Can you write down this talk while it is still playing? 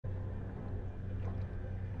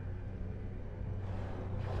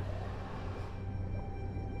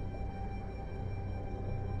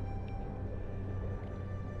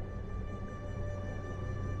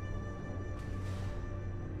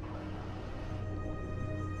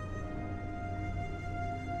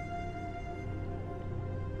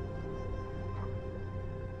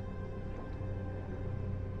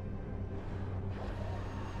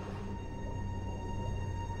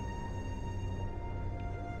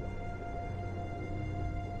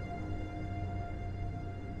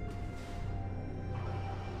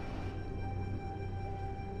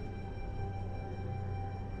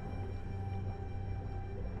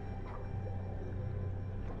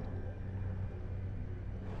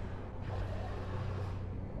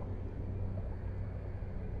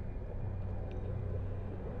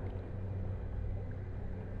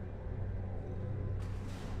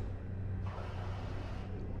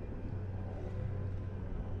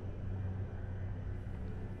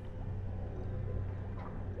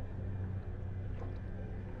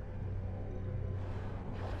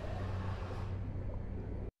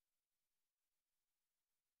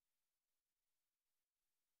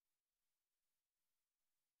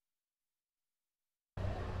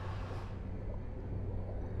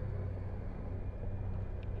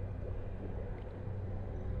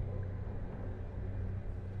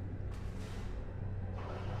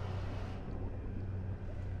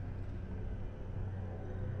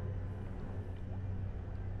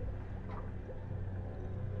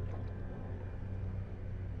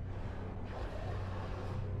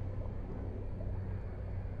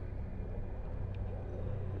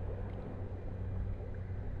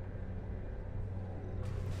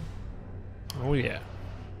Oh yeah.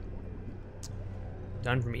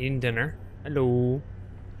 Done from eating dinner. Hello.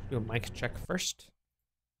 Do a mic check first.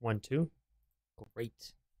 1, 2.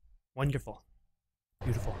 Great. Wonderful.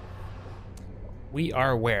 Beautiful. We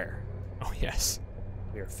are where? Oh yes.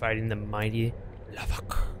 We are fighting the mighty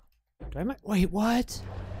Lavak. Wait, what?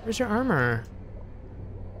 Where's your armor?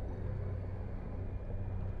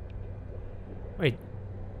 Wait.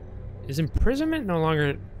 Is imprisonment no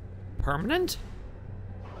longer permanent?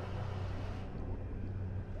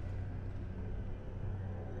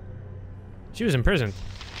 She was imprisoned.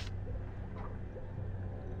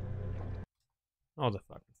 Hold the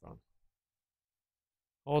fucking phone.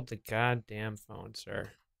 Hold the goddamn phone,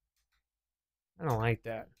 sir. I don't like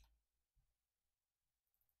that.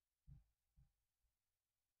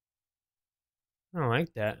 I don't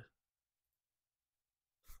like that.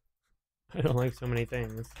 I don't like so many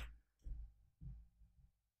things.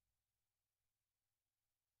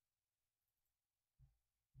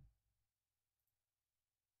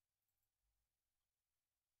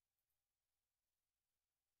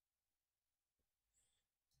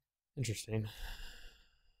 Interesting.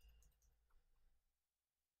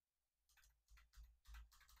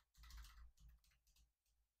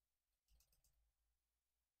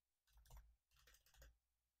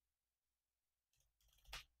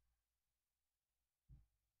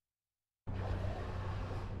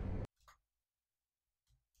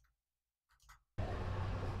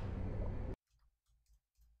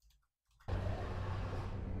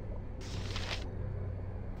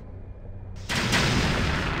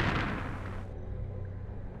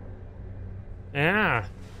 Yeah.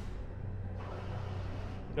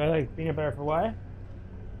 Do I like peanut butter for what?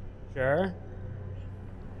 Sure.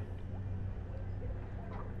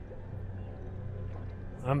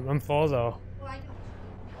 I'm full though.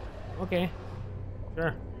 Okay.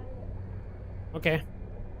 Sure. Okay.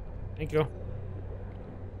 Thank you.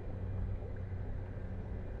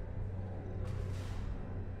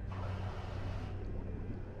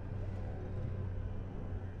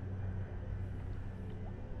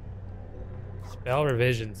 Spell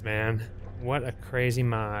revisions, man. What a crazy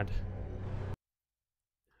mod.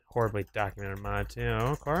 Horribly documented mod, too,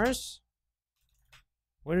 of course.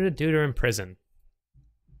 What did it do to her in prison?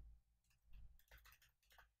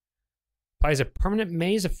 Applies a permanent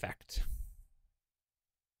maze effect.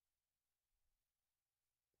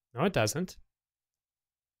 No, it doesn't.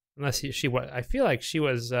 Unless she was. I feel like she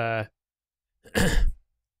was. I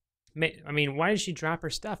mean, why did she drop her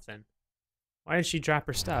stuff then? Why did she drop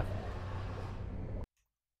her stuff?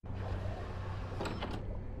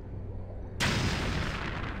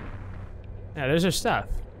 Yeah, there's her stuff.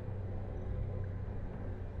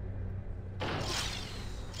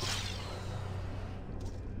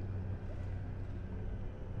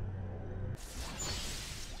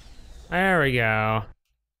 There we go.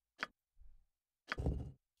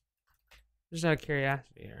 Just out of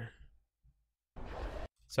curiosity here.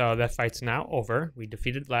 So that fight's now over. We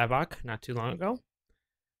defeated Lavok not too long ago.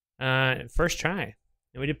 First try.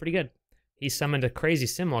 And we did pretty good. He summoned a crazy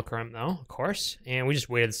simulacrum, though, of course. And we just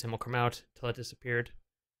waited the simulacrum out till it disappeared.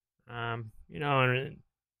 You know, and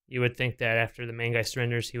you would think that after the main guy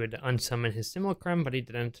surrenders, he would unsummon his simulacrum, but he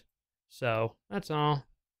didn't. So, that's all.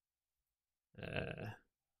 Just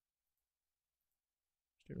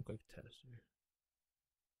doing a quick test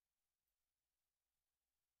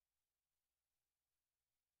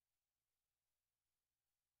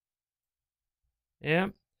here.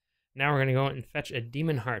 Yep. Now we're going to go and fetch a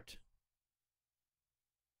demon heart.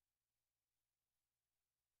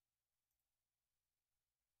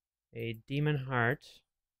 A demon heart.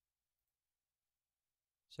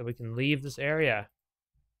 So we can leave this area.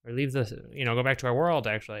 Or leave this, you know, go back to our world,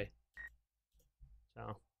 actually.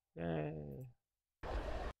 So, yay.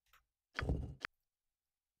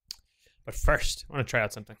 But first, I want to try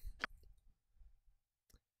out something.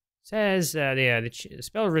 It says, the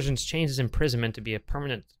spell revisions changes imprisonment to be a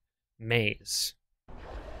permanent maze.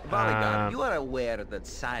 Baldur, you are aware that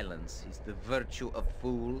silence is the virtue of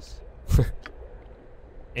fools?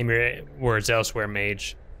 Aim your words elsewhere,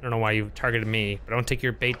 mage. I don't know why you targeted me, but don't take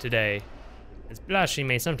your bait today. As blushing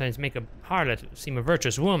may sometimes make a harlot seem a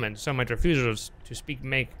virtuous woman, so might refusers to speak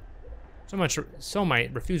make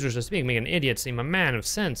an idiot seem a man of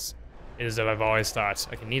sense. It is as I've always thought.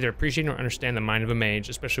 I can neither appreciate nor understand the mind of a mage,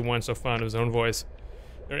 especially one so fond of his own voice.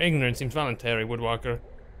 Your ignorance seems voluntary, Woodwalker.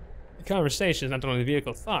 The conversation is not only the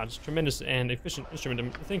vehicle of thought, it's a tremendous and efficient instrument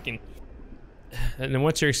of thinking. And then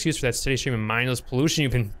what's your excuse for that steady stream of mindless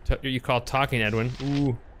pollution you call talking, Edwin?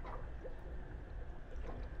 Ooh.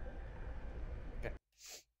 Okay.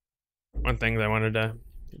 One thing that I wanted to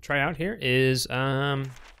try out here is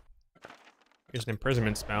Here's an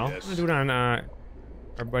imprisonment spell. I'm gonna do it on our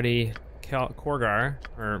buddy Korgar,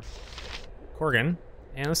 or Korgan.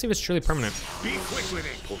 And let's see if it's truly permanent. Be quick with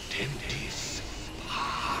it. Potentis.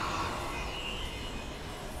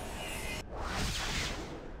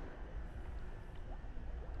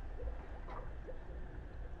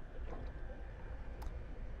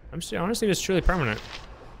 I want to see if it's truly permanent.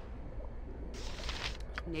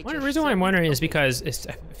 One reason why I'm wondering is because I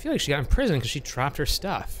feel like she got in prison because she dropped her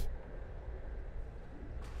stuff.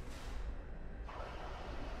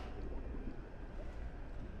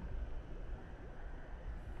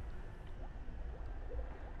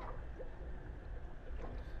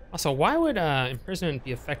 Also, why would imprisonment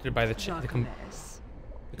be affected by the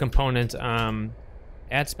component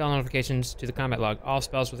add spell notifications to the combat log? All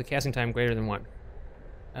spells with a casting time greater than 1.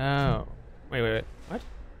 Oh. Wait. What?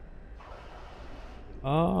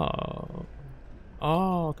 Oh.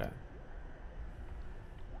 Oh, okay.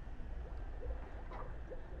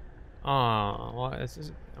 Oh, well,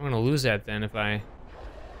 I'm gonna lose that then if I...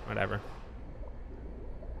 Whatever.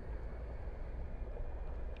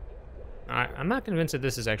 I'm not convinced that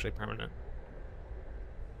this is actually permanent.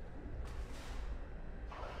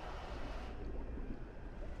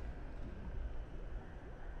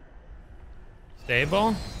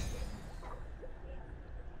 Stable?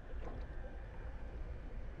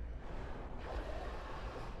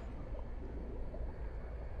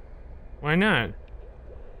 Why not?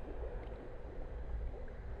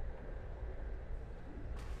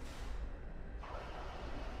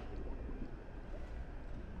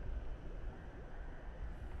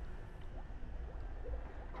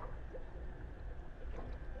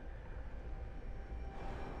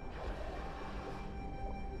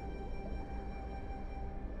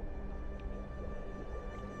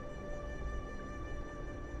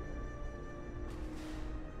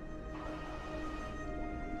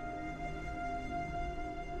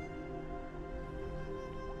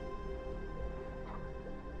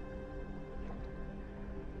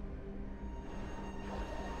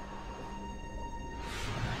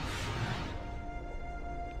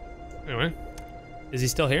 Anyway, is he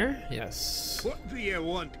still here? Yes. What do you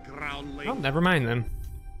want, groundling? Oh, never mind then.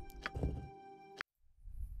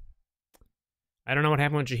 I don't know what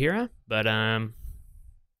happened with Jaheira, but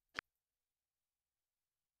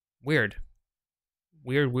weird.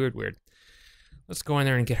 Weird. Let's go in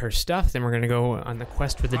there and get her stuff. Then we're gonna go on the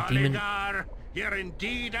quest for the demon. You're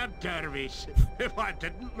indeed a dervish. If I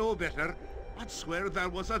didn't know better, I'd swear there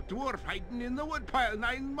was a dwarf hiding in the woodpile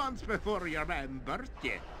 9 months before your man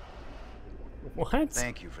birthday. What?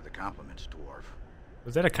 Thank you for the compliments, dwarf.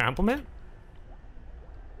 Was that a compliment?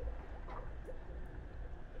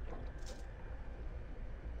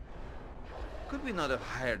 Could we not have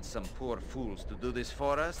hired some poor fools to do this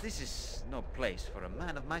for us? This is no place for a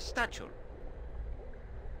man of my stature.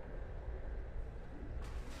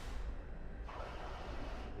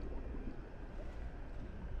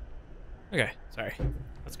 Okay, sorry.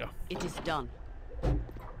 Let's go. It is done. Let's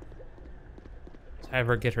have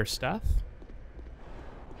her get her stuff.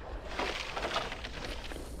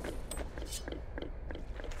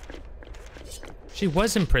 She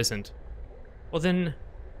was imprisoned. Well then...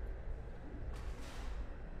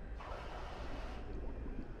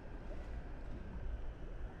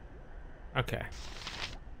 Okay.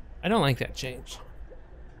 I don't like that change.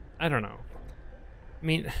 I don't know. I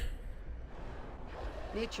mean...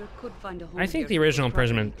 Nature could find a home I think the here original properly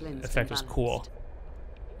imprisonment cleansed effect and was cool. balanced.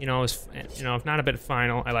 You know, it was, you know, if not a bit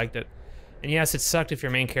final, I liked it. And yes, it sucked if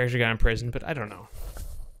your main character got imprisoned, but I don't know.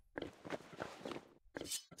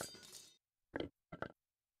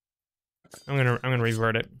 I'm gonna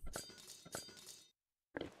revert it.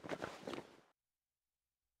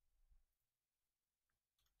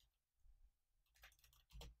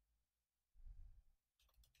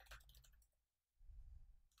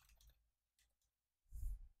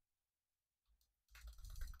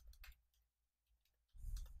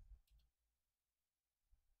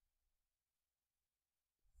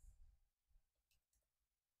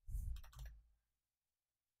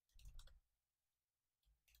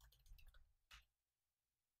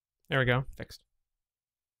 There we go. Fixed.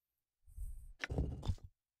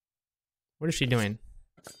 What is she doing?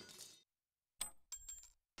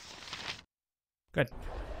 Good.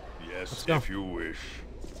 Yes, Let's go. if you wish.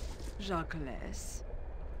 Jacques.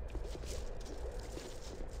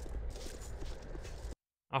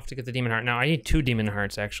 Off to get the demon heart. Now, I need 2 demon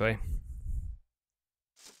hearts, actually.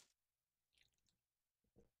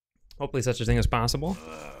 Hopefully such a thing as possible.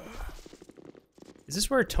 Is this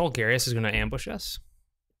where Tolgarius is going to ambush us?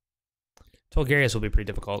 Tolgarius will be pretty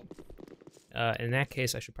difficult. In that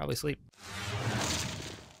case, I should probably sleep.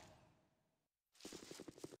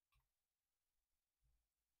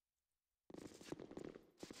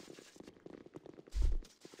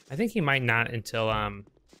 I think he might not until ooh,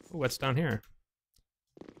 what's down here?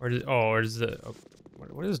 Or is the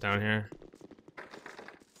what is down here?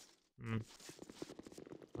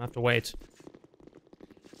 I'll have to wait.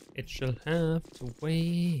 It shall have to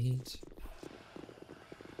wait.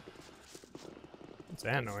 What's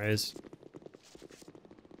that noise?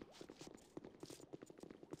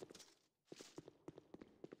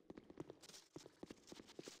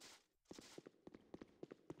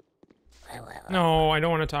 No, I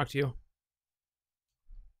don't want to talk to you.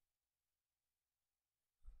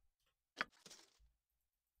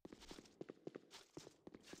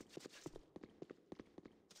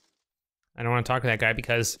 I don't want to talk to that guy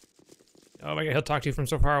because, oh my god, he'll talk to you from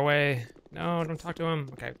so far away. No, don't talk to him.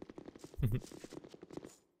 Okay.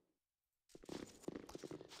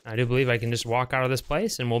 I do believe I can just walk out of this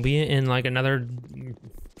place and we'll be in like another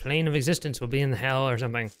plane of existence. We'll be in hell or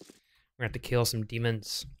something. We're gonna have to kill some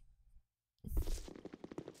demons.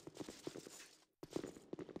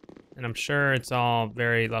 And I'm sure it's all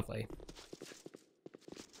very lovely.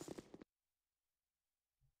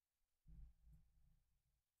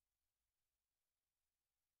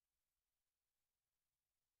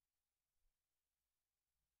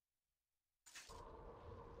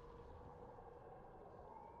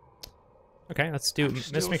 Okay, let's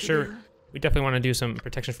make sure. We definitely want to do some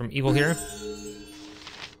protection from evil here.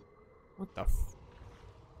 What the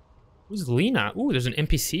Who's Lena? Ooh, there's an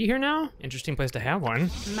NPC here now? Interesting place to have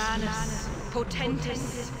one. Manus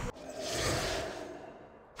Potentis.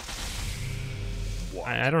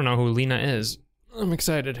 I don't know who Lena is. I'm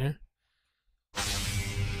excited here.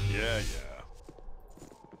 Yeah.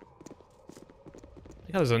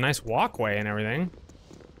 Yeah, there's a nice walkway and everything.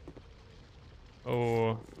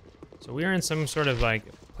 Oh, so we are in some sort of like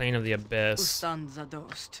plane of the abyss. Ustanza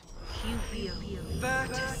dost.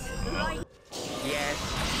 Vertus. Light.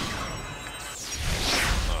 Yes.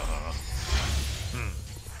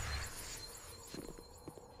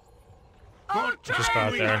 Good Just time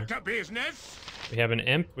got we there. got to business. We have an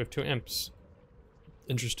imp. We have two imps.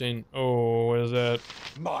 Interesting. Oh, what is that?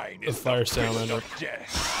 Mine A is fire the fist salamander. of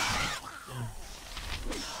death.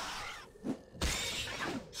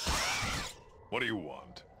 What do you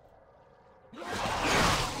want?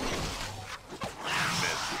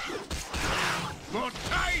 Good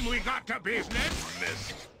time we got to business.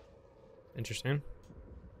 Miss. Interesting.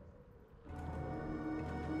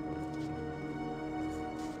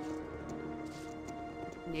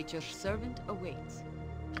 Nature's servant awaits.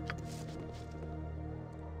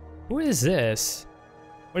 Who is this?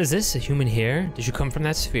 What is this? A human here? Did you come from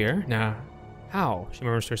that sphere? Nah. How? She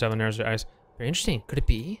murmurs to herself and narrows her eyes. Very interesting. Could it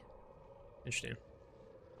be? Interesting.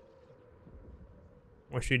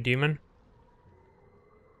 Was she a demon?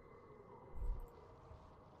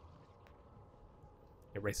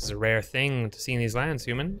 Your race is a rare thing to see in these lands,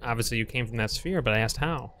 human. Obviously you came from that sphere, but I asked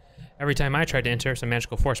how. Every time I tried to enter, some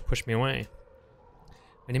magical force pushed me away.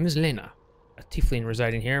 My name is Lena, a tiefling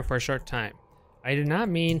residing here for a short time. I did not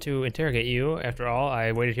mean to interrogate you. After all,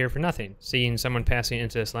 I waited here for nothing. Seeing someone passing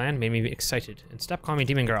into this land made me excited. And stop calling me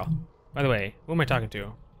Demon Girl. By the way, who am I talking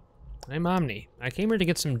to? I'm Omni. I came here to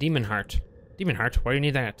get some demon heart. Demon heart? Why do you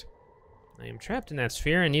need that? I am trapped in that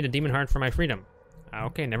sphere and need a demon heart for my freedom.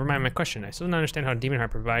 Okay, never mind my question. I still don't understand how a demon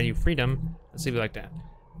heart provide you freedom. Let's leave it like that.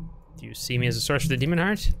 Do you see me as a source for the demon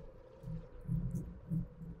heart?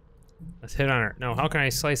 Let's hit on her. No, how can I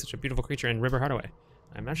slice such a beautiful creature and rip her heart away?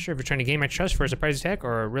 I'm not sure if you're trying to gain my trust for a surprise attack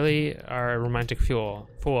or really are a romantic fool.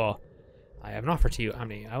 I have an offer to you,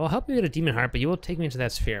 Omni. I will help you get a demon heart, but you will take me into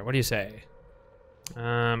that sphere. What do you say?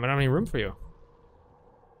 I don't have any room for you.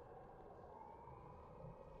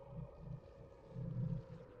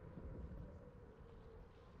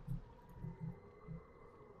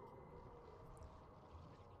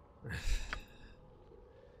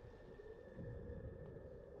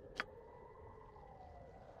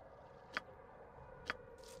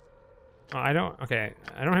 Oh, I don't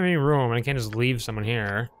have any room. I can't just leave someone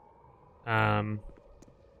here. So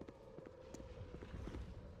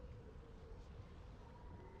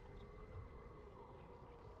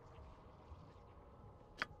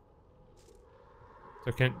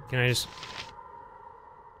can I just...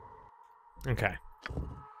 Okay.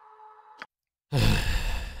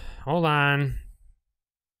 Hold on.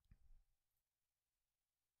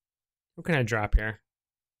 Who can I drop here?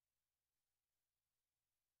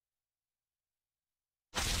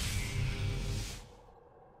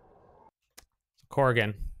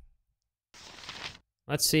 Corrigan.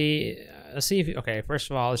 Let's see if, okay,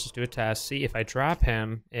 first of all, let's just do a test. See if I drop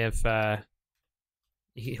him, if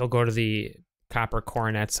he'll go to the copper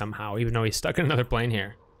coronet somehow, even though he's stuck in another plane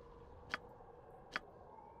here.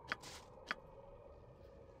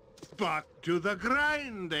 Back to the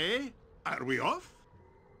grind, eh? Are we off?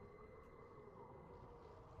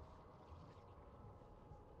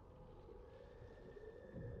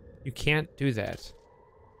 You can't do that.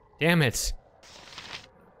 Damn it.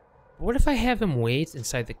 What if I have him wait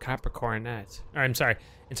inside the copper coronet? Or I'm sorry,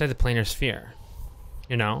 inside the planar sphere.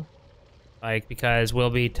 You know? Like, because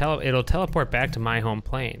it'll teleport back to my home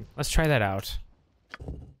plane. Let's try that out.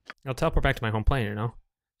 It'll teleport back to my home plane, you know?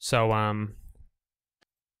 So,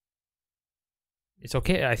 it's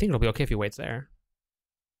okay. I think it'll be okay if he waits there.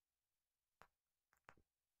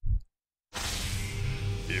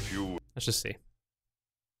 If you... Let's just see.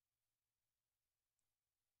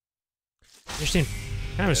 Interesting.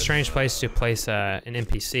 Kind of a strange place to place an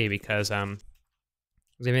NPC because,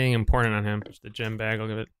 is anything important on him? Just a gem bag, I'll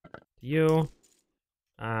give it to you.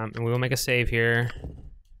 And we will make a save here. In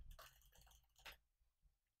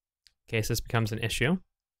case this becomes an issue.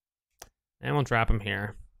 And we'll drop him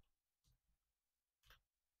here.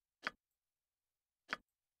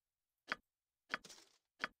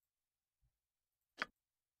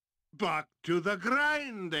 Back to the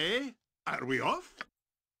grind, eh? Are we off?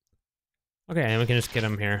 Okay, and we can just get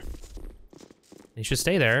him here. He should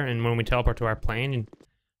stay there, and when we teleport to our plane, you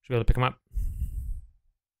should be able to pick him up.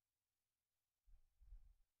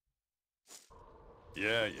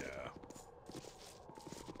 Yeah.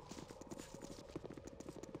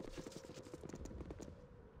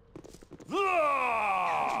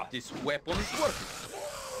 Ah! This weapon is working.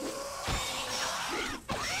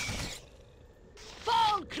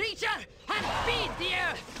 Fall, creature, and feed the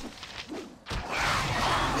earth!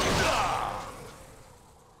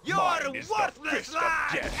 You're Mine is the worthless, fist of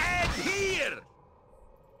lad! death. And here!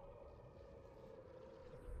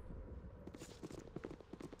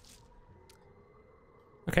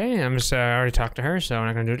 Okay, I'm just already talked to her, so I'm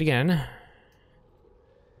not gonna do it again.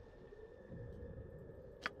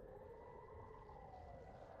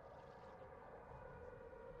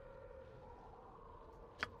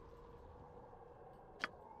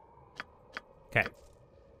 Okay.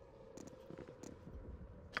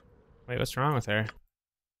 Wait, what's wrong with her?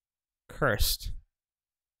 Cursed.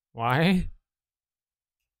 Why?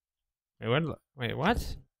 Wait, what? Wait,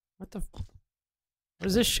 what? What the? What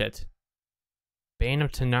is this shit? Bane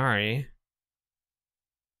of Tanari.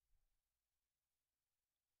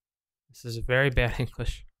 This is very bad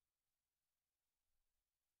English.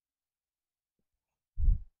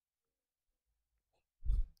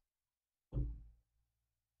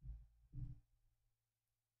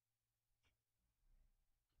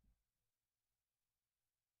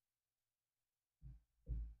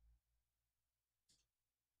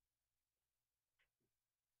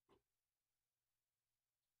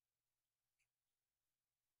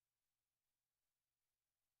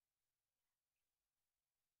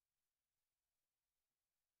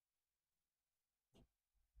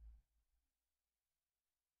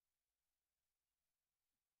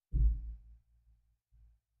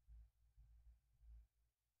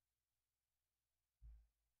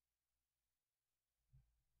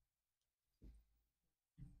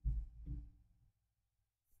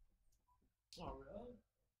 Oh, really?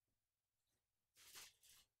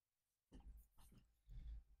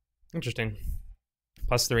 Interesting.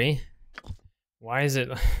 +3. Why is it...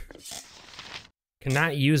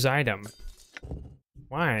 Cannot use item.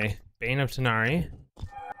 Why? Bane of Tanari.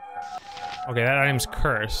 Okay, that item's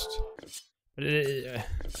cursed. But it...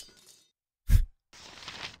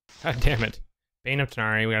 God damn it. Bane of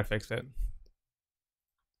Tanari, we gotta fix it.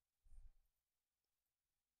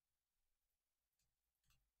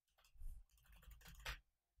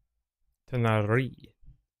 Tanari.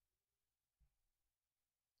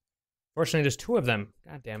 Fortunately, there's 2 of them.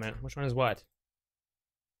 God damn it. Which one is what?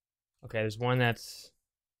 Okay, there's one that's...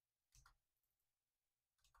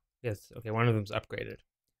 Yes, okay, one of them's upgraded.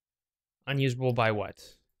 Unusable by what?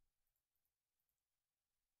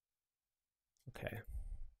 Okay.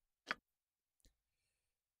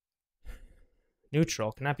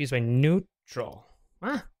 Neutral. Cannot be used by neutral.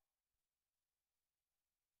 Huh?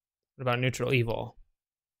 What about neutral evil?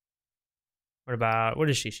 What about... What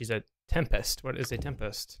is she? She's a tempest. What is a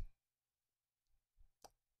tempest?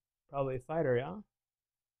 Probably a fighter, yeah?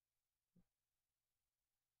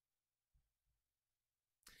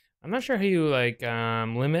 I'm not sure how you, like,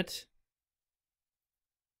 limit...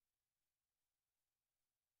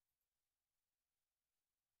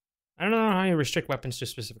 I don't know how you restrict weapons to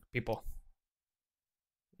specific people.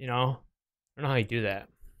 You know? I don't know how you do that.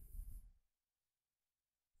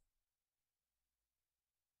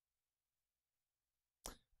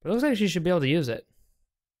 But it looks like she should be able to use it.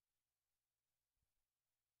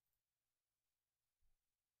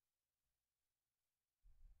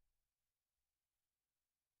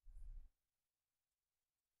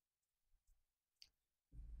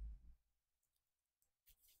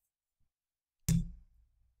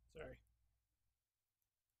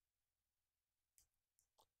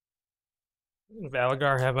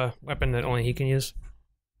 Valagar have a weapon that only he can use?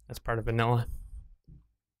 That's part of vanilla.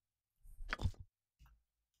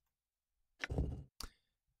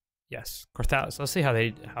 Yes, Corthalis. Let's see how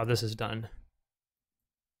this is done.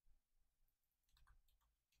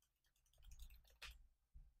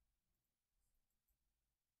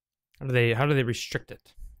 How do they restrict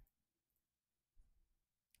it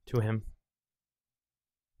to him?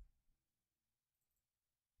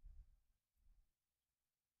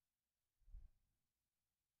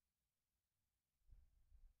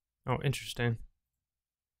 Oh, interesting.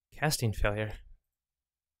 Casting failure.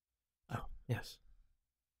 Oh, yes.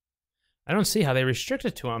 I don't see how they restrict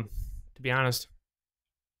it to him, to be honest.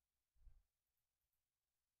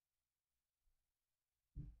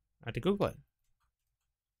 I had to Google it.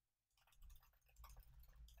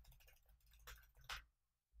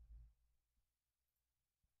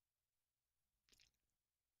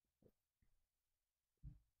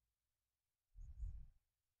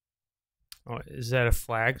 Oh, is that a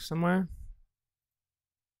flag somewhere?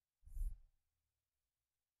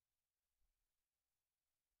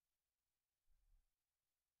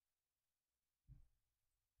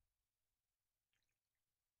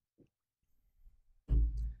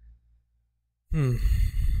 Hmm.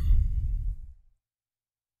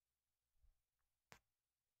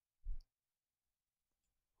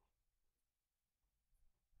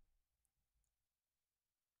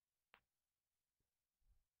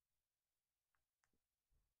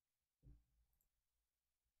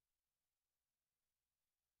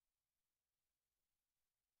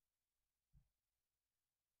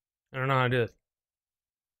 I don't know how to do this.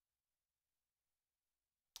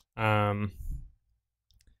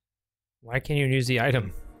 Why can't you use the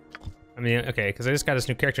item? I mean, okay, because I just got this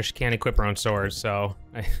new character. She can't equip her own sword, so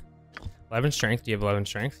 11 strength. Do you have 11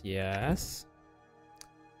 strength? Yes.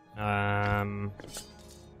 And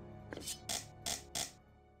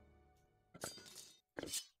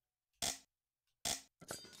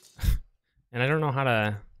I don't know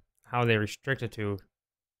how they restrict it to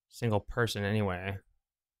single person anyway.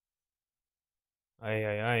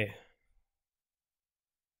 Aye.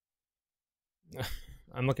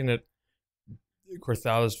 I'm looking at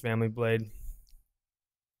Corthalis' family blade,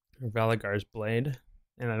 or Valagar's blade,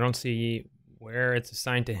 and I don't see where it's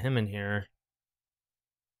assigned to him in here.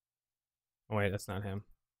 Oh wait, that's not him.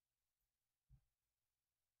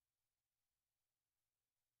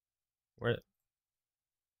 Where?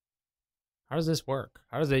 How does this work?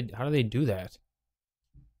 How do they do that?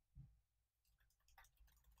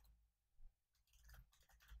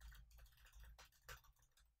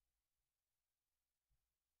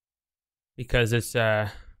 Because it's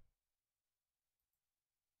like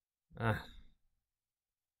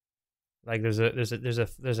there's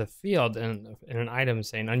a field in an item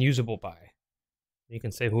saying unusable by. You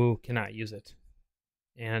can say who cannot use it,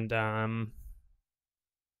 and so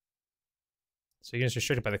you're just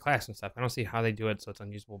restricted by the class and stuff. I don't see how they do it so it's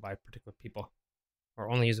unusable by particular people, or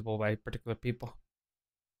only usable by particular people.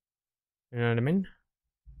 You know what I mean?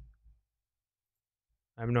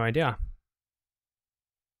 I have no idea.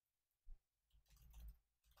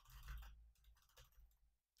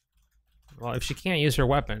 Well, if she can't use her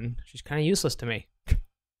weapon, she's kind of useless to me. How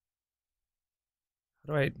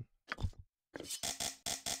do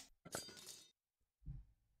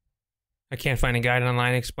I can't find a guide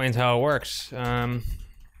online that explains how it works. Maybe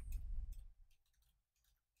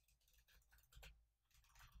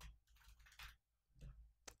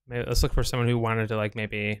let's look for someone who wanted to, like,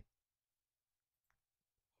 maybe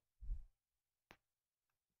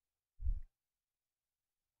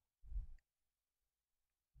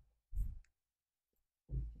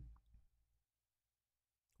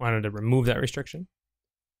wanted to remove that restriction.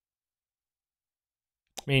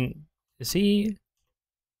 I mean, is he...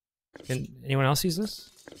 Can anyone else use this?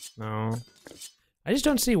 No. I just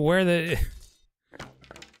don't see where the...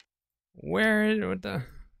 What the...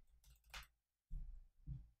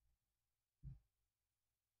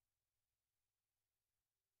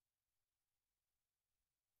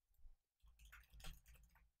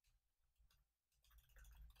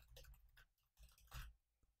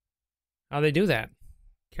 How they do that?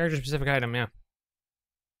 Character specific item, yeah.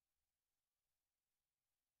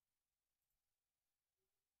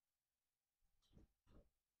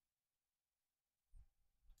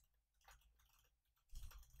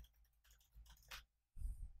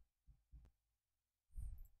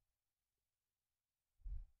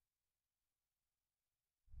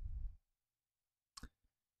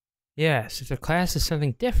 Yes, if the class is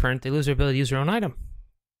something different, they lose their ability to use their own item.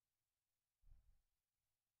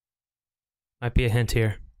 Might be a hint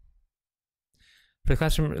here. For the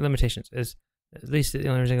classroom limitations, is At least the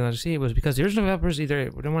only reason I got to see it was because the original developers either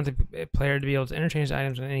didn't want the player to be able to interchange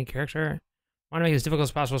items with any character, want to make it as difficult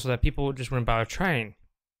as possible so that people just wouldn't bother trying.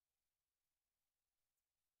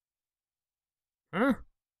 Huh?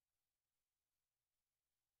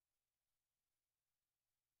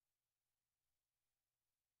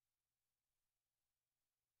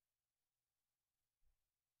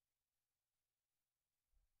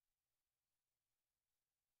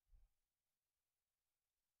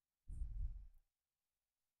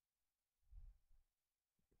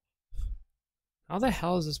 How the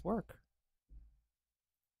hell does this work?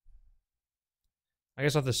 I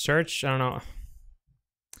guess I'll have to search. I don't know.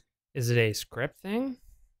 Is it a script thing? Does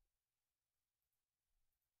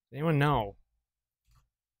anyone know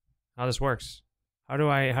how this works?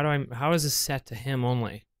 How is this set to him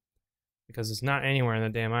only? Because it's not anywhere in the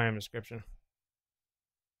damn item description.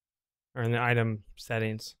 Or in the item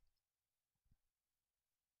settings.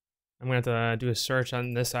 I'm gonna have to do a search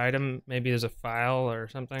on this item. Maybe there's a file or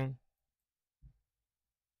something.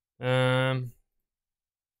 An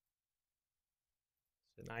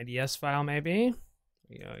IDS file, maybe.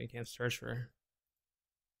 You can't search for.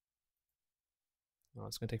 Well,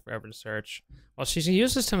 it's gonna take forever to search. Well, she's gonna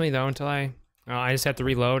use this to me though until I just have to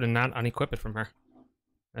reload and not unequip it from her.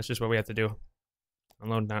 That's just what we have to do.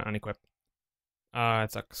 Unload, not unequip.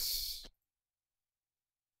 It sucks.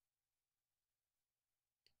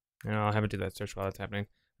 I'll have it do that search while that's happening.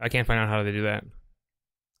 I can't find out how they do that.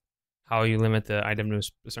 How you limit the item to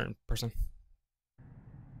a certain person.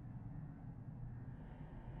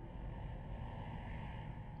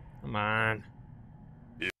 Come on.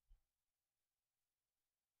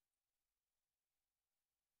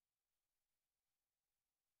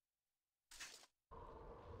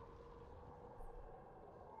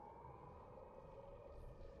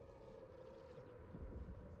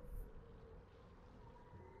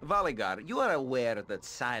 Valigar, you are aware that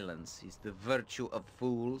silence is the virtue of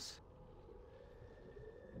fools?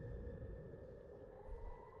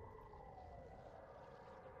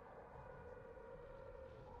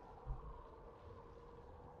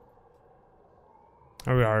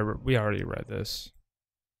 Oh, we already read this.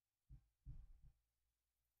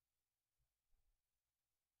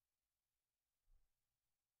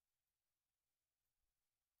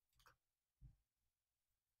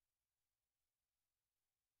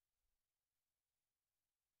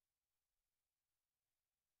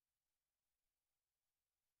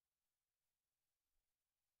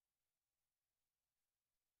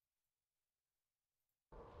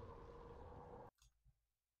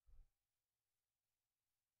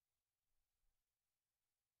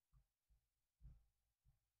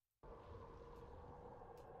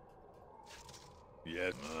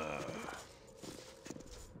 Yes.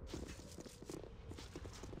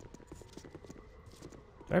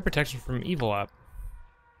 Do I have protection from evil up?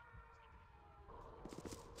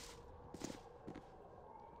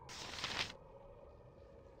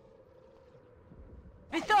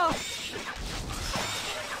 Fight well,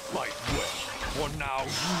 for now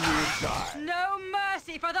you will die. No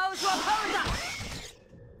mercy for those who oppose us!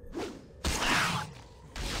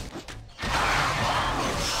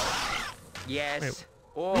 Yes. Wait,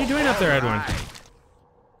 what are you doing up there, Edwin?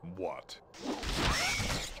 What?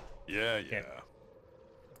 Yeah.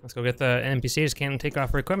 Let's go get the NPCs. Can't take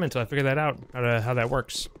off her equipment until I figure that out. How that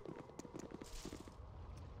works.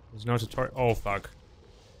 There's no tutorial. Oh fuck.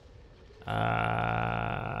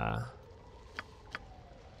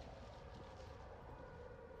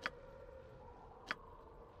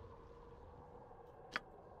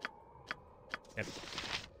 Yep.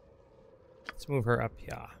 Let's move her up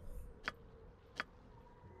here.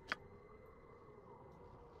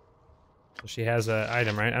 So she has an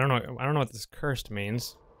item, right? I don't know what this cursed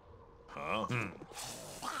means. Huh?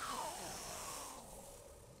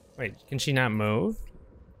 Wait, can she not move?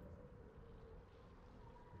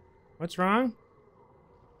 What's wrong?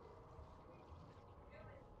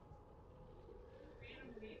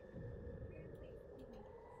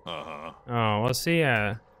 Uh-huh. Oh, well, see,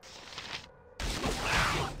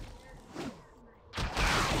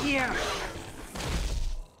 Here.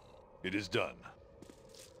 It is done.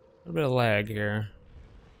 a little bit of lag here.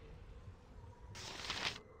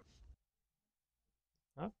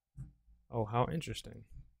 Oh, oh, how interesting.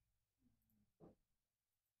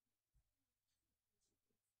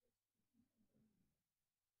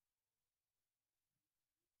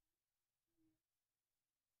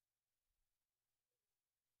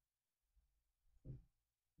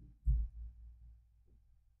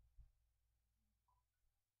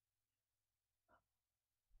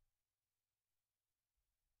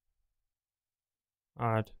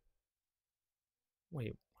 Odd.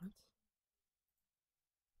 Wait, what?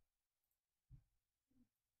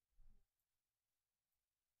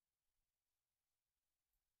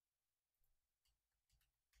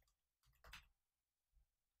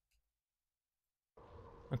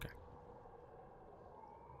 Okay.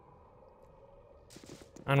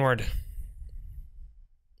 Onward.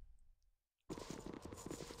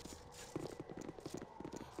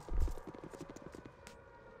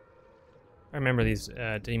 I remember these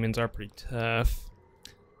demons are pretty tough.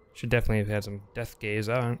 Should definitely have had some death gaze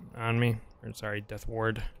on me. Or sorry, death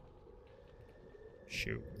ward.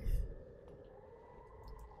 Shoot.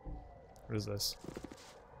 What is this?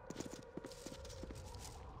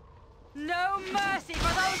 No mercy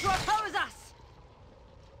for those who oppose us!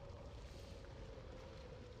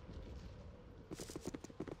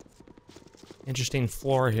 Interesting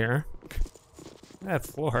floor here. That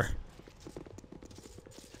floor.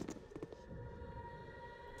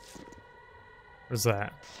 What is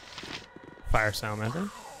that? Fire salamander?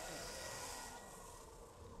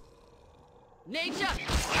 Nature,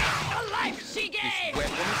 the life she gave!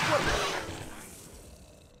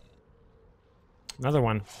 Another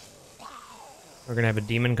one. We're gonna have a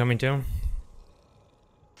demon coming too.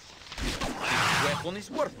 Weapon is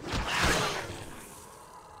worth it.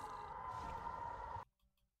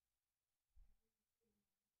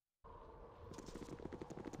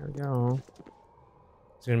 There we go.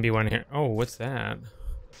 There's gonna be one here. Oh, what's that?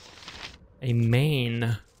 A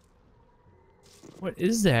mane. What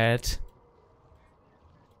is that?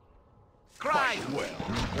 Cry well,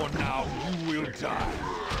 for now you will die.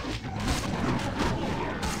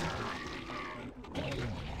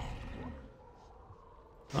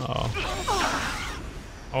 Oh.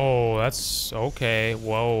 Oh, that's okay.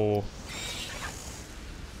 Whoa.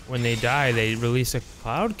 When they die, they release a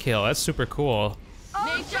cloud kill. That's super cool.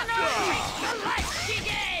 Nature knows the life she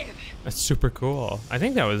gave! That's super cool. I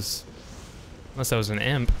think that was, unless that was an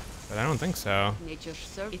imp, but I don't think so. Nature,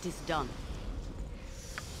 sir, it is done.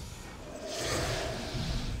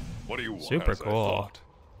 What do you want? Super as I cool. thought?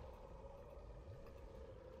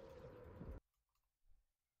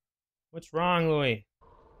 What's wrong, Louis?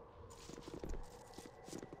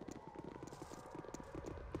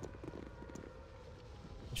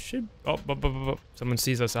 Should someone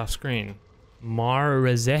sees us off screen.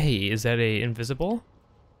 Marazehi, is that a invisible?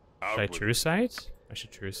 Should I Out with true sight? I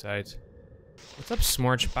should true sight. What's up,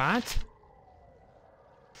 Smorchbot?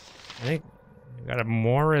 I think we got a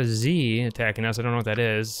Mora Z attacking us. I don't know what that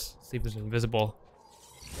is. See if it's invisible.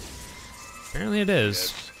 Apparently it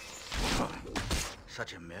is.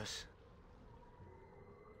 Such a miss.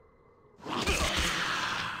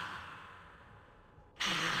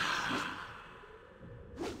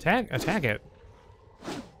 Attack it.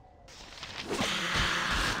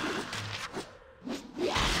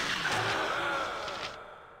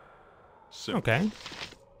 Simple. Okay.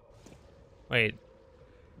 Wait.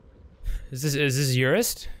 Is this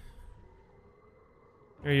Urist?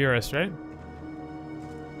 Or Urist, right?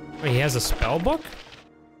 Wait, he has a spell book?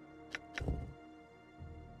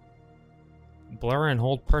 Blur and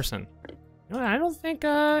hold person. You know, I don't think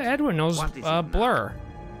Edwin knows What is it now? blur.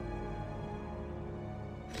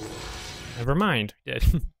 Never mind. Did.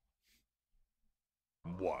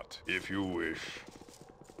 What, if you wish?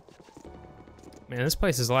 Man, this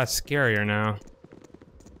place is a lot scarier now.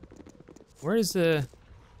 Where's the...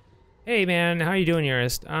 Hey man, how you doing,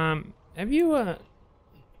 Urist? Have you,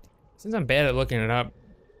 since I'm bad at looking it up,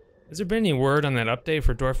 has there been any word on that update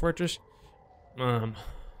for Dwarf Fortress? You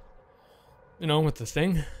know, with the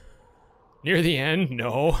thing? Near the end?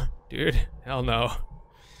 No. Dude, hell no.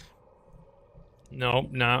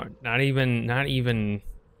 Nope, not even not even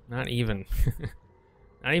not even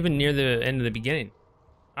near the end of the beginning.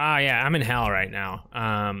 Ah, yeah, I'm in hell right now.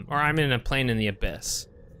 Or I'm in a plane in the abyss.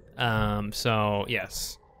 So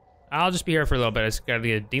yes. I'll just be here for a little bit. I just gotta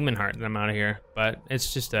get a demon heart and I'm out of here. But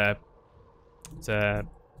it's just it's a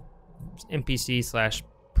NPC slash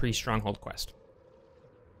pre-stronghold quest.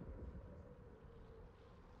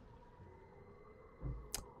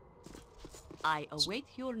 I await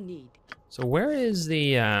your need. So where is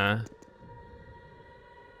the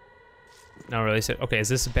no, really said. Okay, is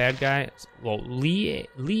this a bad guy? Well, Leah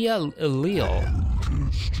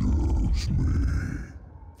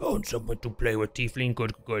found someone to play with, Tiefling.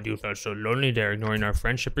 Good. You felt so lonely there, ignoring our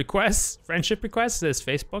friendship requests. Friendship requests? This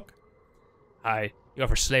Facebook? Hi. You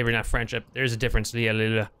offer slavery, not friendship. There's a difference,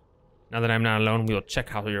 Leah. Now that I'm not alone, we will check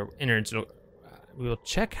how your innards located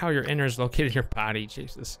in your body.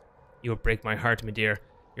 Jesus, you will break my heart, my dear.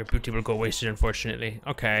 Your beauty will go wasted, unfortunately.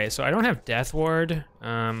 Okay, so I don't have Death Ward.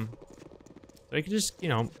 So I could just, you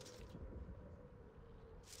know.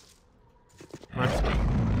 Come on.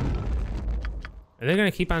 Are they gonna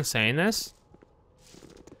keep on saying this?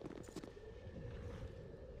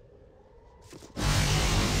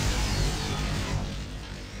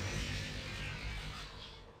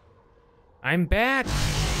 I'm back!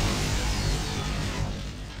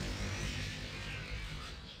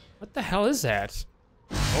 What the hell is that?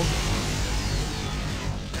 Oh.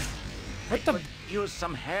 What the? Use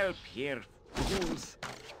some help here, fools.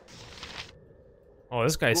 Oh,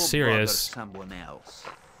 this guy's Go serious. bother someone else.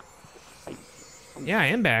 Yeah, I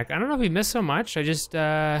am back. I don't know if we missed so much. I just,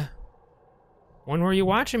 when were you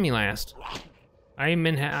watching me last? I'm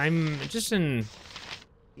just in...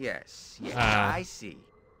 Yes, I see.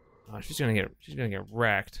 Oh, she's gonna get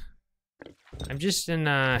wrecked. I'm just in,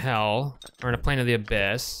 hell, or in a plane of the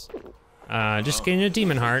abyss. Just getting a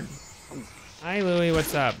demon heart. Hi, Louie,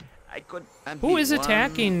 what's up? I could. Who is one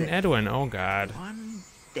attacking day. Edwin? Oh, God. One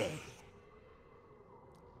day.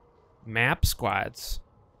 Map squads.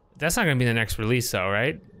 That's not gonna be the next release, though,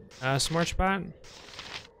 right? Smart Spot?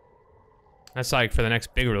 That's like for the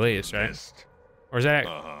next big release, right? Or is that...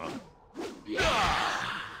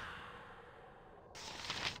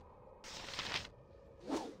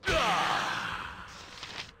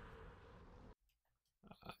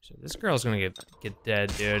 So this girl's gonna get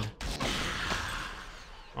dead, dude.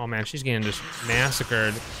 Oh man, she's getting just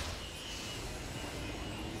massacred.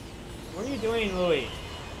 What are you doing, Louis?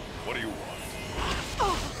 What do you want?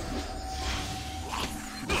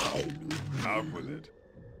 Out with it.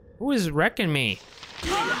 Who is wrecking me?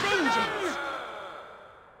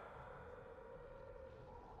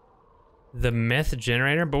 The myth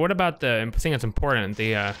generator? But what about the thing that's important?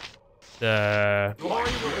 The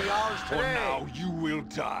Glory will be ours For today. now, you will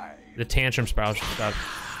die. the tantrum spouse stuff.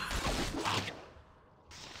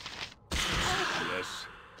 Yes.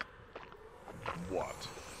 What?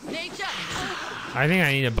 Nature! I think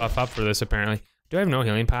I need to buff up for this apparently. Do I have no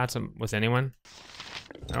healing pots with anyone?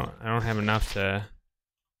 I don't have enough to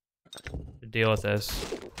deal with this.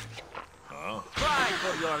 Cry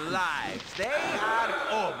for your lives. They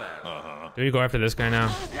are over. Do we go after this guy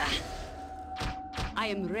now? I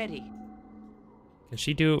am ready. Can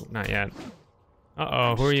she do? Not yet.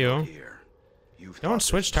 Uh-oh, who are you? Don't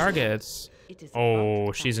switch targets. It is Oh,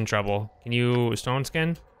 about she's in trouble. Can you stone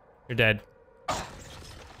skin? You're dead.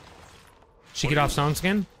 She get off stone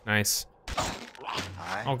skin? Nice.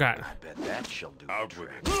 Oh god. I bet that shall do. Out with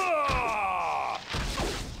it.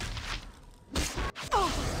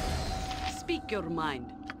 Speak your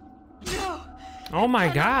mind. Oh my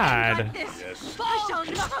god. Yes. I shall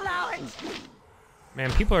not allow it!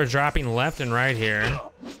 Man, people are dropping left and right here.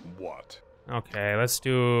 What? Okay, let's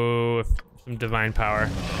do some divine power.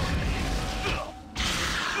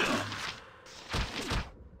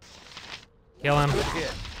 Kill him.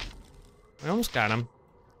 We almost got him.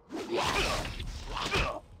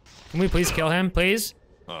 Can we please kill him, please?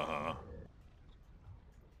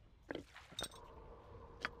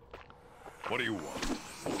 What do you want?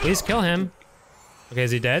 Please kill him. Okay,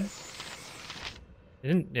 is he dead? He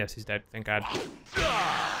didn't. Yes, he's dead. Thank God.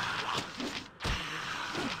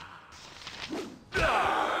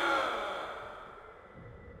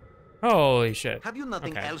 Holy shit. Have you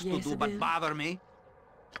nothing Okay. else to Yes, do I but do. bother me?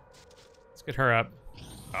 Let's get her up.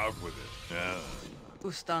 Out with it. Yeah.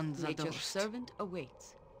 Who stands Nature's servant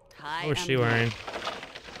awaits. I What was am she ready. wearing?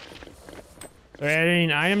 They're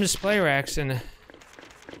adding item display racks and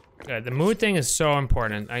good. The mood thing is so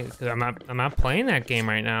important. Cause I'm not playing that game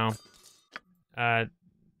right now. I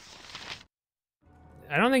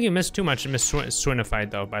don't think you missed too much in Miss Swinified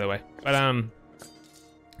though, by the way. But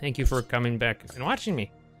thank you for coming back and watching me.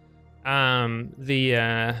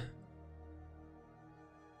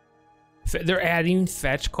 They're adding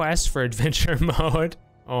fetch quests for adventure mode.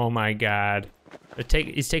 Oh my god.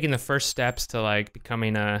 He's taking the first steps to like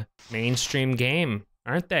becoming a mainstream game,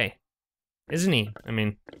 aren't they? Isn't he? I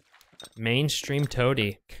mean, mainstream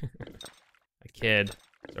toady. A kid,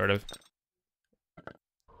 sort of.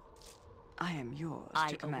 I am yours I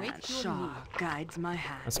to command. await your Shah need. guides my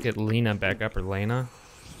hand. Let's get Lena back up, or Lena.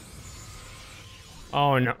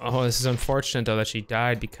 Oh no, oh this is unfortunate though that she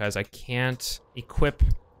died because I can't equip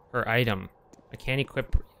her item. I can't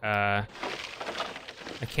equip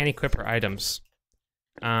her items.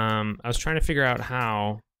 I was trying to figure out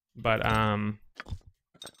how, but I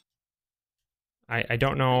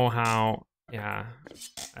don't know how. Yeah,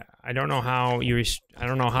 I don't know how you I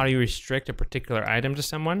don't know how you restrict a particular item to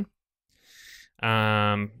someone.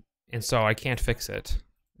 And so I can't fix it,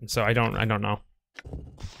 and so I don't know,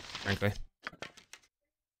 frankly.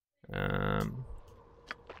 Oh,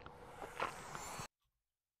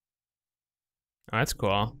 that's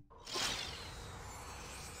cool.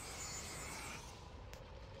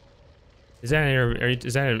 Is that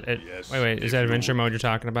Yes, wait, is if that you- adventure mode you're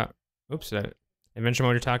talking about? Oops, is that adventure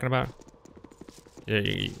mode you're talking about?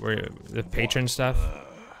 Where the patron stuff?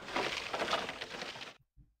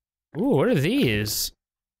 Ooh, what are these?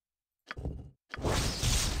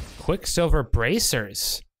 Quicksilver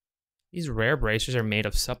bracers. These rare bracers are made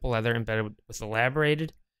of supple leather embedded with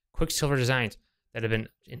elaborated quicksilver designs that have been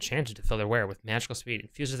enchanted to fill their wearer with magical speed.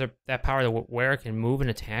 Infused with that power, the wearer can move and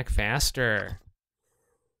attack faster.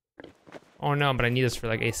 Oh no, but I need this for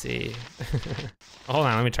like AC. Hold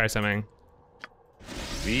on, let me try something.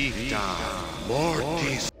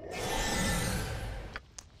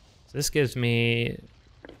 So this gives me...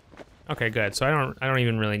 Okay, good. So I don't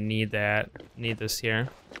even really need that. Need this here.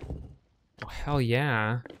 Oh hell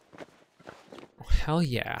yeah. Oh hell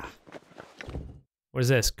yeah. What is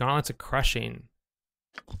this? Gauntlets of Crushing.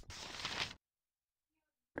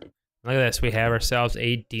 Look at this. We have ourselves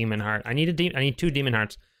a demon heart. I need two demon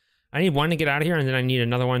hearts. I need one to get out of here, and then I need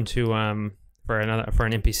another one to for an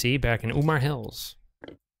NPC back in Umar Hills.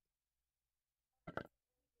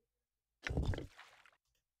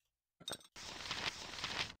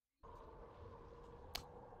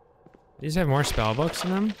 These have more spell books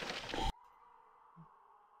in them.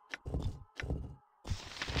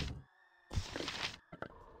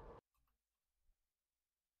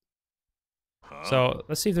 So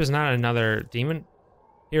let's see if there's not another demon.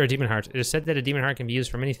 Here, a demon heart. It is said that a demon heart can be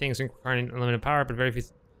used for many things, requiring unlimited power, but very few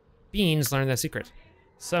beings learn that secret.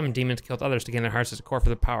 Some demons killed others to gain their hearts as a core for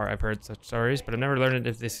their power. I've heard such stories, but I've never learned it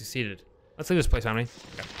if they succeeded. Let's leave this place on me.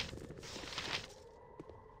 Okay.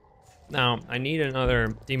 Now, I need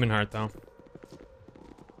another demon heart, though.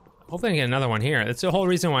 Hopefully I can get another one here. That's the whole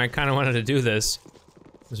reason why I kind of wanted to do this.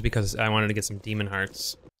 Was because I wanted to get some demon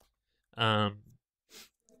hearts.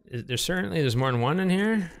 There's more than one in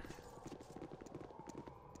here.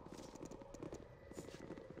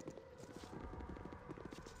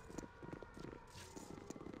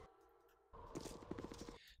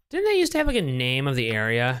 Didn't they used to have like a name of the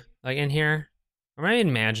area, like in here? Or am I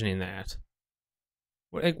imagining that?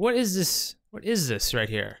 What is this? What is this right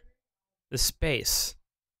here? The space.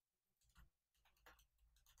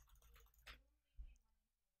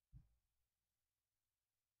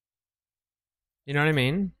 You know what I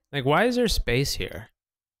mean? Like, why is there space here?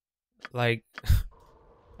 Like,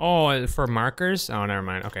 oh, for markers? Oh, never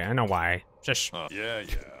mind. Okay, I know why. Just yeah.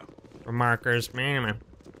 for markers. Man.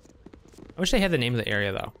 I wish they had the name of the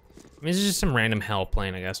area though. I mean, this is just some random hell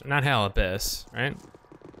plane, I guess. Not hell, abyss, right?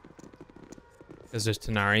 Because there's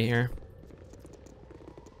Tanari here.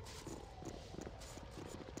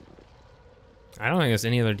 I don't think there's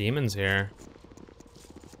any other demons here.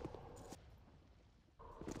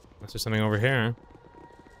 Unless there's something over here.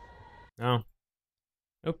 No.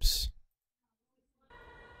 Oops.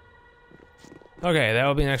 Okay, that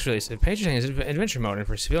will be the next release. The page is adventure mode, and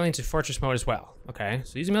for civilians, it's fortress mode as well. Okay,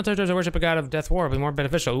 so using military to worship a god of death war will be more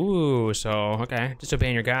beneficial. Ooh, so, okay.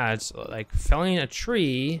 Disobeying your gods. Like, felling a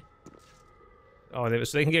tree. Oh,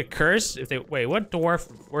 so they can get cursed? If they, wait, what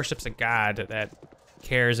dwarf worships a god that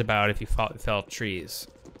cares about if you fell trees?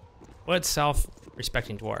 What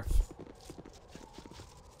self-respecting dwarf?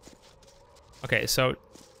 Okay, so...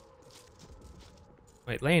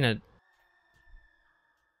 Wait, Lena...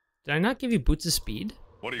 Did I not give you boots of speed?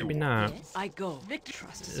 What do you Maybe want? not. Yes, I go.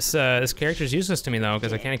 Trust. This character's useless to me though,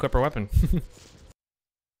 because I can't equip her weapon.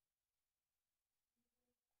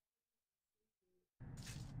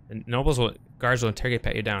 The guards will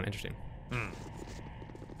interrogate you down. Interesting.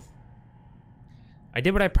 I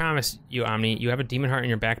did what I promised you, Omni. You have a demon heart in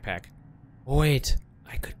your backpack. Oh, wait,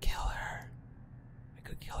 I could kill her. I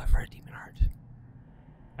could kill her for a demon heart.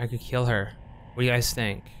 I could kill her. What do you guys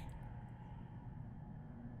think?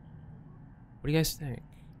 What do you guys think?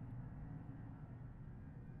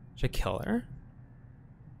 Should I kill her?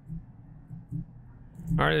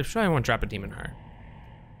 Alright, I'm sure I won't drop a demon heart.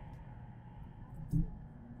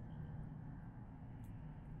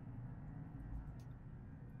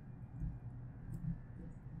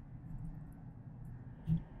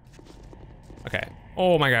 Okay.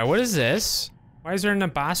 Oh my god, what is this? Why is there an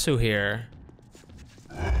Nabasu here?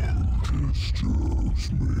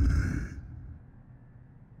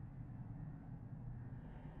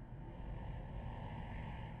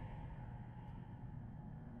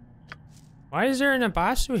 Why is there an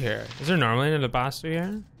Nabasu here? Is there normally an Nabasu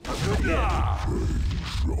here?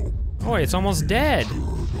 Oh, it's almost dead.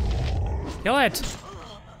 Kill it.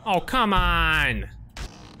 Oh, come on.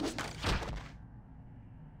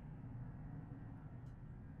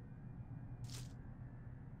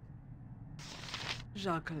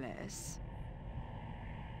 Jacques.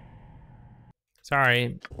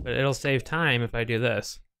 Sorry, but it'll save time if I do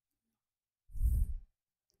this.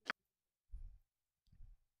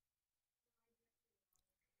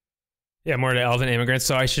 Yeah, more to elven immigrants.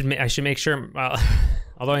 So I should make sure.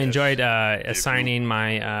 Although I enjoyed assigning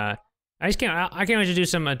my, I can't wait to do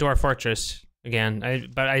some Dwarf Fortress Again,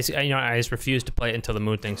 I just refuse to play it until the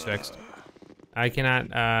mood thing's fixed. I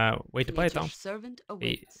cannot wait to play it though. Servant Hey,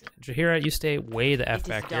 awaits. Jahira, you stay way the F It is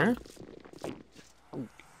back done. here.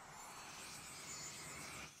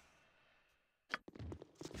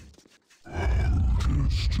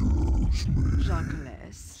 Jacques,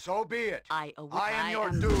 So be it. I await. I am your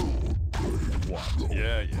doom. What?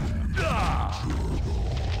 Yeah, yeah.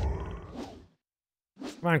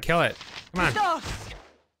 Come on, kill it. Come on. Dos!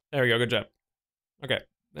 There we go. Good job. Okay,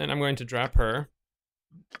 then I'm going to drop her.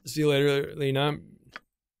 See you later, Lena.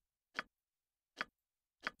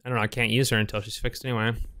 I don't know. I can't use her until she's fixed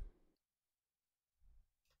anyway.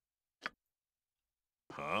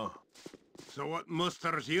 Huh? So what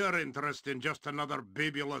musters your interest in just another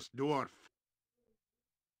babyless dwarf?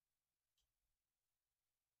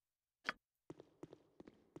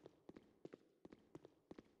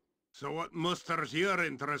 So what musters your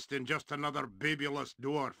interest in just another babyless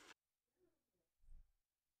dwarf?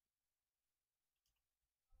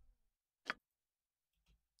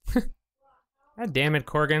 God damn it,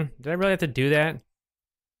 Corgan. Did I really have to do that?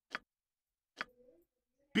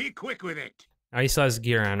 Be quick with it. Oh, he still has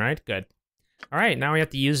gear on, right? Good. All right, now we have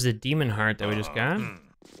to use the demon heart that we just got.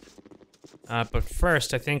 But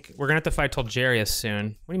first, I think we're gonna have to fight Tulgarius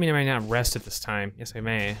soon. What do you mean I may not rest at this time? Yes, I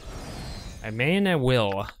may. I may and I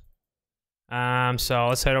will. So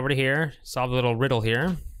let's head over to here. Solve the little riddle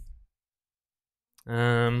here.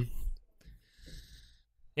 Yeah,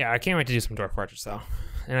 I can't wait to do some Dwarf Fortress though.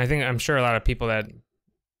 And I'm sure a lot of people that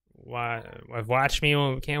have watched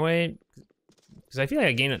me can't wait. Because I feel like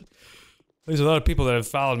I gained it. There's a lot of people that have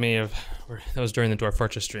followed me that was during the Dwarf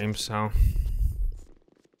Fortress stream, so.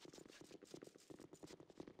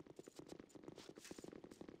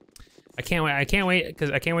 I can't wait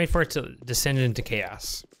because I can't wait for it to descend into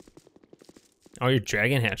chaos. Oh, your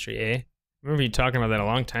dragon hatchery, eh? I remember you talking about that a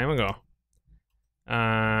long time ago.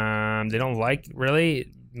 They don't like,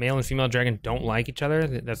 really? Male and female dragon don't like each other?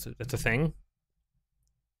 That's a thing?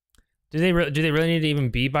 Do they really need to even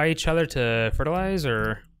be by each other to fertilize,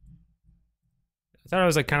 or? I thought it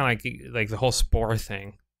was like kind of like the whole spore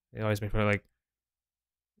thing. They always make fun of like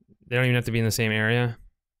they don't even have to be in the same area.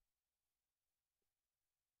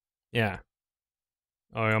 Yeah.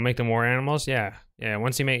 Oh, you'll make them war animals? Yeah. Yeah,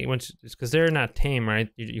 once because they're not tame, right?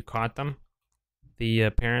 You caught them, the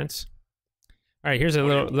parents. All right, here's a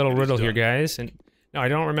little riddle here, guys. And no, I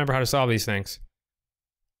don't remember how to solve these things.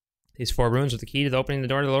 These 4 runes are the key to opening the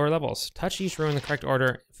door to the lower levels. Touch each rune in the correct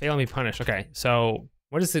order. Fail and be punished. Okay, so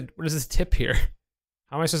what is this tip here?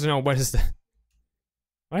 How am I supposed to know what is the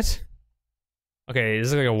what? Okay,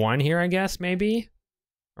 is it like a 1 here, I guess, maybe?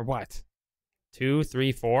 Or what? 2,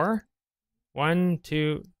 3, 4? 1,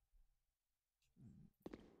 2.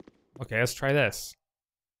 Okay, let's try this.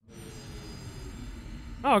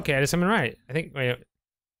 Oh, okay, I did something right. I think, wait.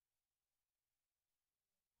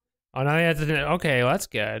 Oh, now they have to, okay, well, that's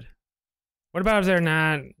good. What about if they're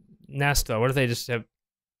not nest, though? What if they just have,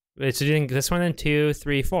 wait, so do you think this one then 2,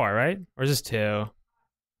 3, 4, right? Or is this 2?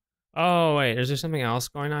 Oh, wait, is there something else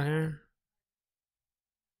going on here?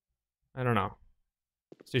 I don't know.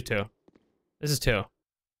 Let's do 2. This is 2.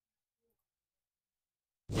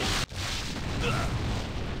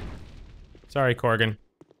 Sorry, Corgan.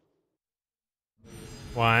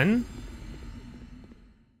 1,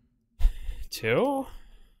 2.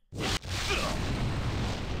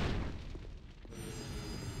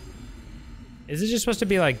 Is it just supposed to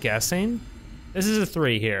be like guessing? This is a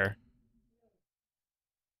 3 here.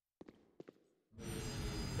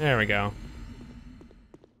 There we go.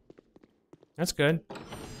 That's good.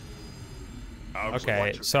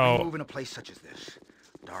 Okay, so Move in a place such as this.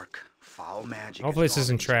 Dark, foul magic. hopefully this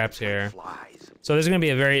isn't trapped here. So there's gonna be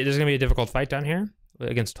a difficult fight down here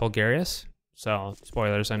against Tulgarius. So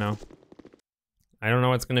spoilers, I know. I don't know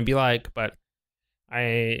what it's gonna be like, but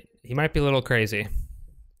he might be a little crazy.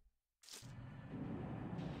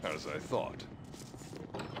 As I thought.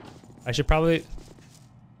 I should probably.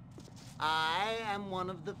 I am one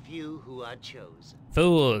of the few who are chosen.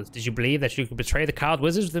 Fools! Did you believe that you could betray the cowed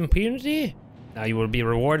wizards with impunity? Now you will be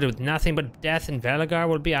rewarded with nothing but death, and Velagar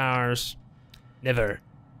will be ours. Never.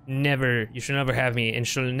 Never. You shall never have me, and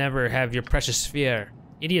shall never have your precious sphere.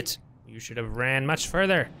 Idiot. You should have ran much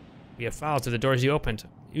further. We have followed through the doors you opened,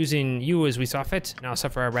 using you as we saw fit. Now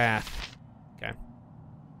suffer our wrath. Okay.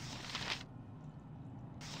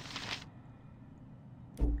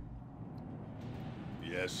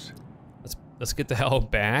 Yes. Let's get the hell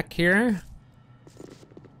back here.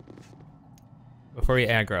 Before he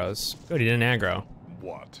aggroes. Good, he didn't aggro.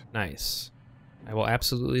 What? Nice. I will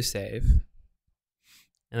absolutely save.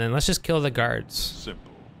 And then let's just kill the guards.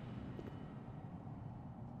 Simple.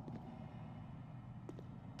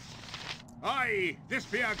 Aye, this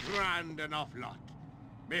be a grand enough lot.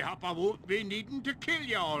 Mayhap I won't be needing to kill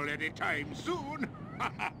you all anytime soon.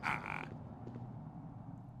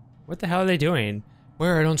 What the hell are they doing?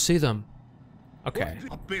 Where? I don't see them. Okay.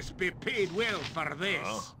 I'll best be paid well for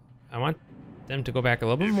this. I want them to go back a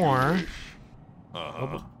little bit more.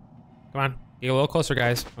 Come on. Get a little closer,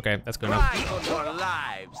 guys. Okay, that's good enough. Cry for your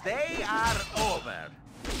lives. They are over.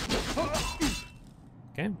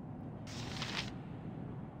 Okay.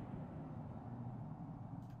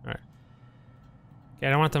 Alright. Okay, I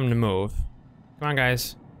don't want them to move. Come on,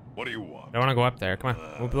 guys. What do you want? I don't want to go up there. Come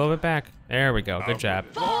on. Move a little bit back. There we go. Good job.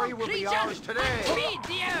 Glory will be ours today. Feed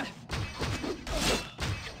the earth!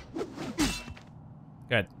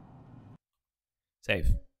 Good.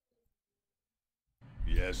 Save.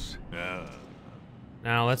 Yes.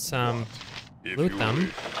 Now let's If loot you them.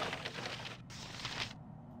 wish.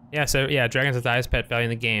 Yeah, so yeah, dragons are the highest pet value in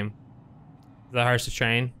the game. The hardest to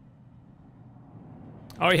train.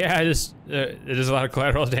 Oh yeah, it does a lot of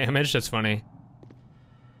collateral damage. That's funny.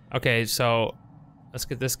 Okay, so let's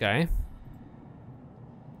get this guy.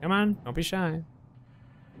 Come on, don't be shy.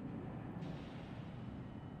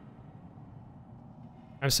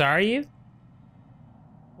 I'm sorry, Eve?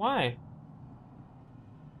 Why?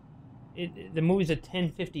 The movie's at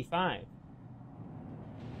 10:55.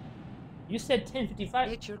 You said 10:55.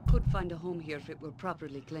 Nature could find a home here if it were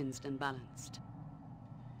properly cleansed and balanced.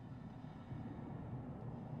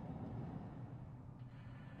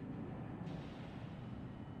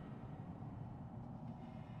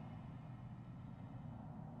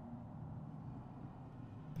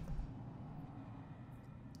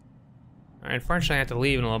 Alright, unfortunately I have to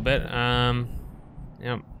leave in a little bit.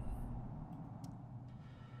 Yep.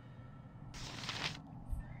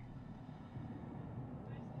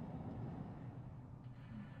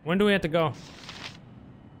 When do we have to go?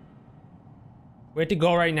 We have to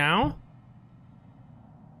go right now?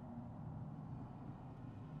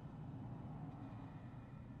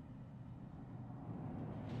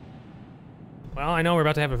 Well, I know we're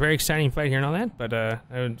about to have a very exciting fight here and all that, but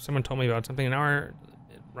someone told me about something an hour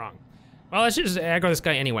wrong. Well, let's just aggro this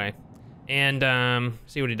guy anyway, and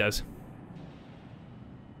see what he does.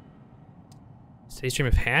 Steady stream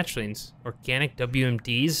of hatchlings, organic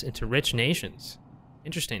WMDs into rich nations.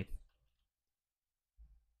 Interesting.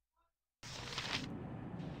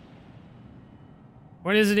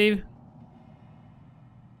 What is it, Eve?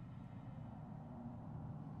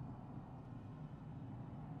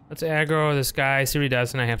 Let's aggro this guy, see what he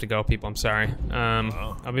does, and I have to go, people. I'm sorry.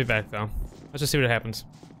 I'll be back though. Let's just see what happens.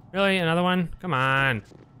 Really? Another one? Come on.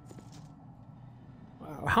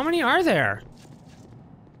 How many are there?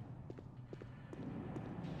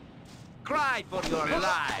 Cry for your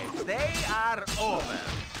lives. They are over.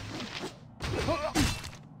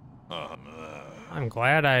 I'm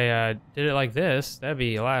glad I did it like this. That'd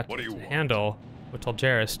be a lot What do you to want? handle with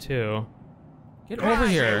Tulgeris too. Get over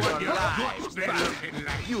here. For your lives.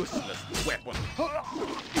 Useless weapon.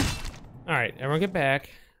 Alright, everyone get back.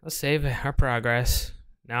 Let's save our progress.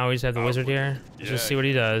 Now we just have the wizard here. Let's just see what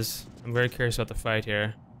he does. I'm very curious about the fight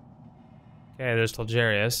here. Okay, there's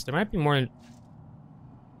Tulgerius. There might be more.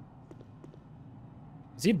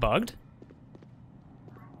 Is he bugged?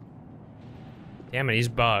 Damn it, he's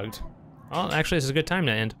bugged. Well, actually, this is a good time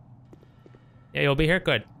to end. Yeah, you'll be here?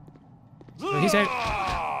 Good. So he's at...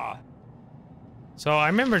 So I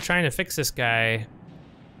remember trying to fix this guy,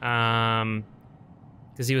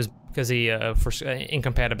 because he for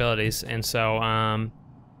incompatibilities, and so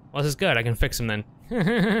well, this is good. I can fix him then.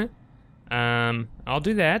 I'll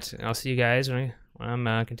do that. I'll see you guys when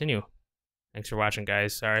I'm continue. Thanks for watching,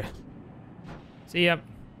 guys. Sorry. See ya.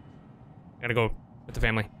 Gotta go with the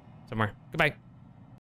family somewhere. Goodbye.